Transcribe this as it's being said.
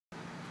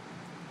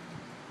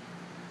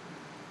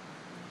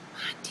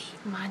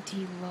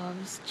Monty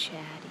loves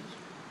Chatty.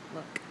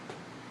 Look.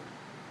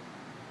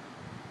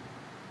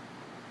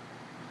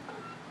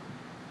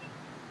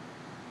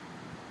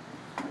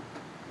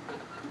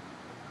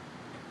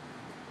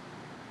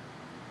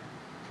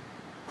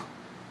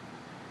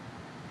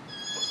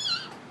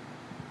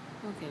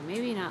 Okay,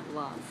 maybe not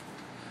love.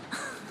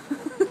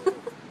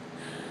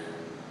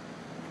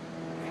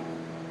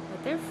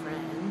 But they're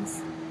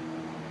friends.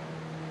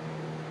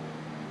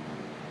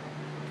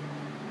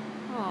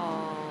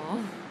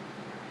 Aww.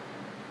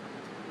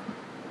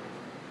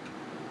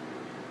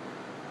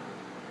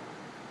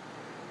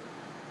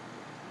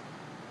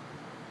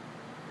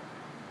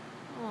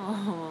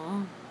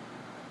 Aww.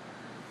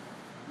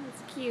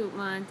 That's cute,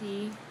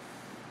 Monty.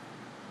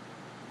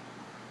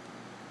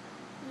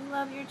 You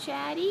love your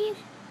Chatty?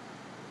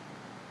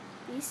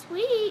 Be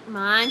sweet,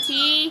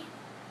 Monty.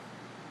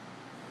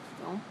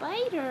 Don't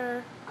bite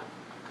her.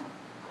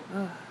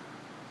 Ugh.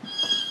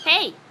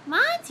 Hey,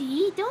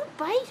 Monty, don't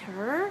bite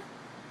her.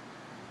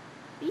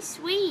 Be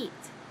sweet.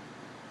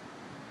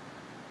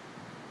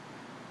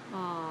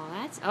 Oh,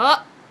 that's...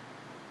 Oh!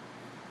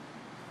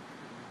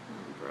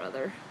 Oh,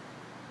 brother.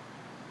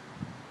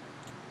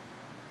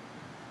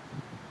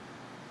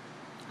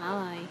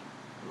 Hi.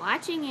 I'm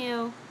watching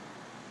you.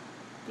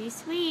 Be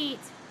sweet.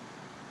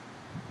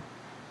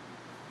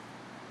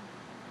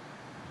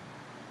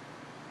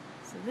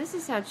 So this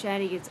is how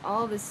Chatty gets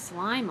all this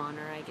slime on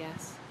her, I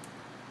guess.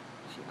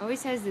 She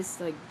always has this,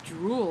 like,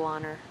 drool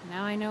on her.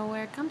 Now I know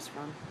where it comes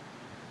from.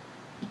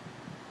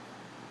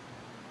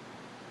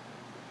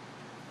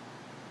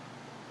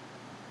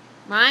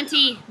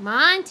 Monty!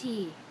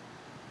 Monty!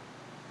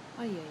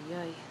 Ay, ay,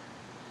 ay.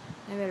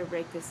 I better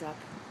break this up.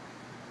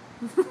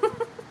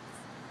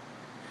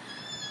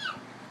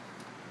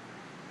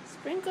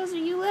 Sprinkles, are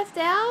you left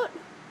out?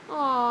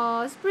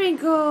 Aw,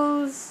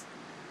 Sprinkles!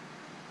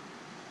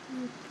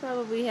 I'm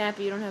probably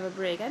happy you don't have a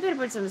break. I better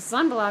put some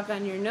sunblock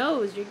on your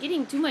nose. You're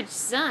getting too much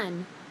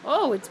sun.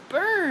 Oh, it's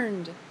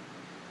burned.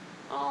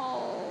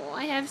 Oh,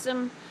 I have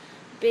some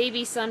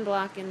baby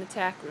sunblock in the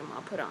tack room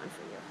I'll put on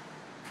for you.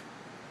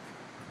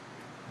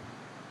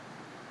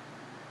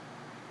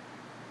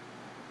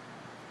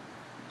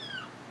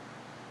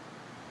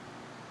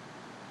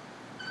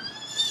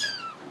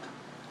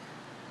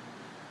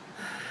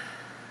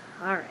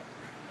 Alright.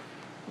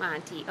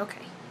 Monty,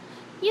 okay.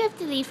 You have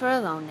to leave her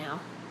alone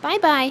now.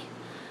 Bye-bye.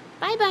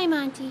 Bye-bye,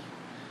 Monty.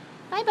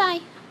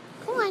 Bye-bye.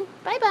 Come on.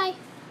 Bye-bye.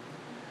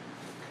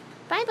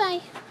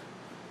 Bye-bye.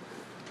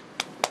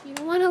 You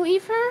don't want to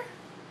leave her?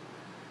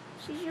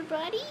 She's your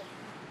buddy?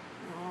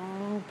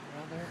 Oh,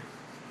 brother.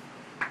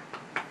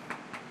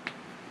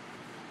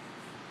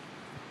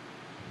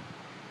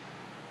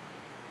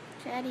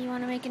 Chatty, you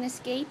want to make an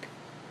escape?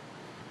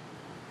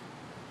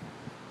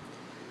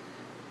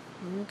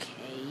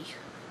 Okay.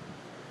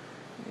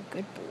 You're a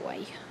good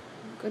boy.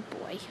 Good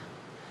boy.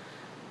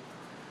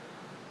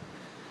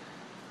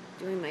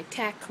 Doing my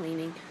tack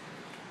cleaning.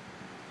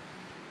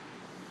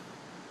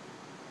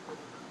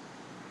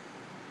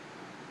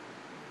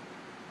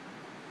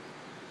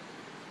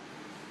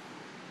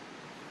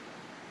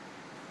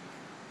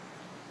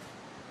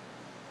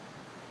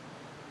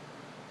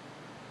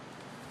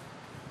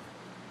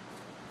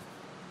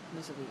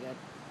 This will be good.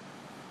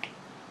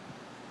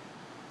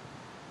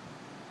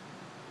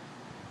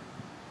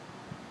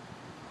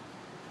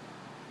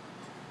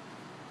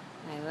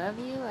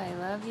 I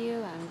love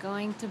you, I'm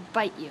going to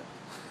bite you.